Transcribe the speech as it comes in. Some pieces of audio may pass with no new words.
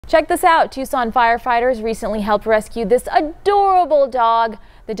Check this out. Tucson firefighters recently helped rescue this adorable dog.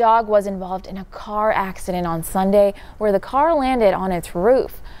 The dog was involved in a car accident on Sunday where the car landed on its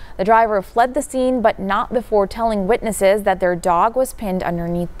roof. The driver fled the scene, but not before telling witnesses that their dog was pinned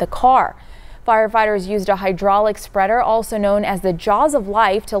underneath the car. Firefighters used a hydraulic spreader, also known as the jaws of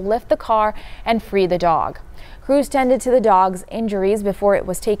life, to lift the car and free the dog. Crews tended to the dog's injuries before it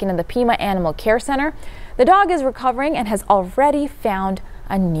was taken to the Pima Animal Care Center. The dog is recovering and has already found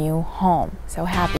a new home. So happy.